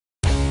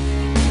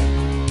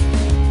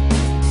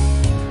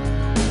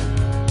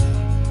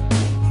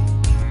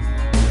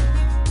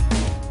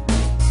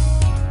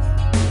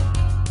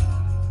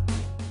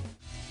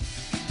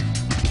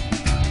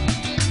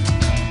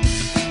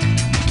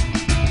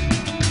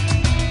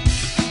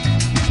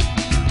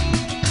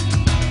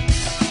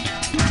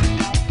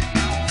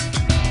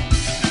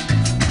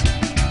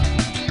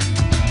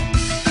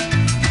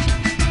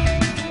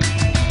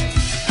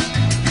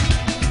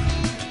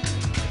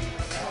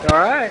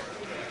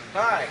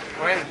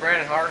My name is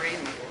Brandon Harvey.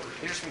 And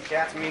these are some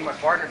cats me and my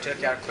partner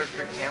took out of Clear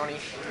Creek County.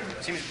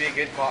 Seems to be a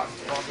good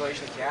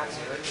population of cats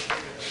here.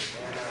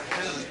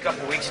 And, this is a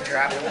couple weeks of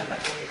travel.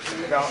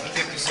 About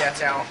 50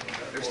 sets out.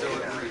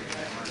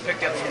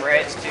 Picked up some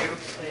reds too.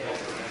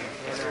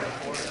 And,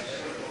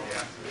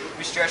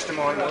 we stretched them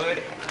on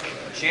wood,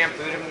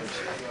 shampooed them,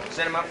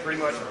 set them up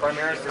pretty much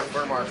primarily for a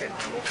fur market.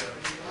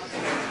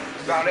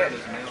 That's about it.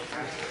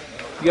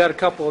 You got a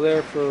couple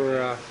there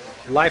for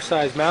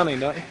life-size mounting,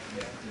 don't you?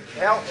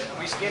 Well,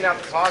 we skinned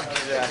out the paws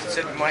because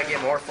said we might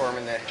get more for them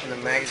in the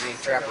magazine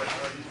Trapper.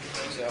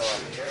 So,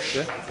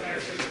 yeah.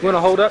 You want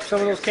to hold up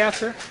some of those cats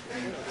there?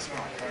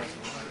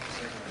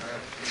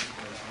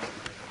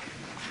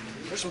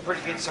 There's some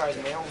pretty good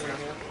sized males in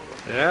here.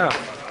 Yeah. A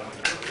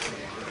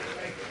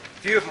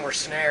few of them were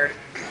snared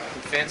in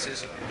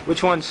fences.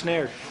 Which one's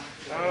snared?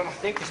 I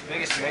think this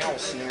biggest male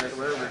is snared,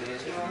 wherever it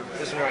is.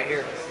 This one right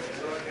here.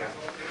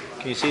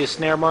 Can you see a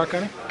snare mark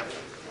on it?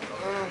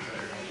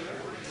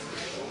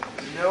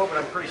 No, but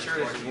I'm pretty sure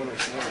this is one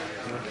of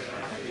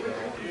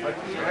snared.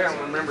 I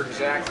don't remember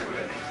exactly.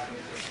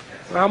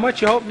 Well, how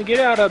much you hoping to get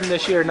out of them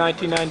this year,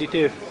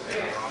 1992?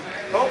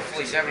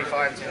 Hopefully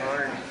 75 to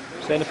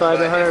 100. 75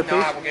 to 100 if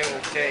not, apiece? we'll get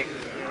what we take.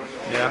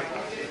 Yeah.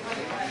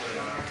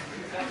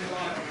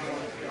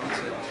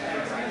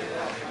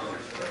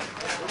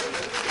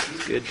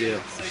 Good deal.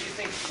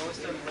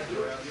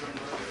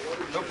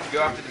 Hope to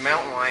go after the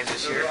mountain lions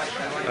this year.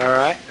 All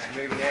right.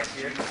 Maybe next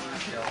year.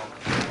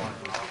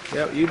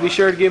 Yep. You be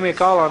sure to give me a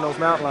call on those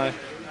mountain lions.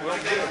 Will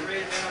do.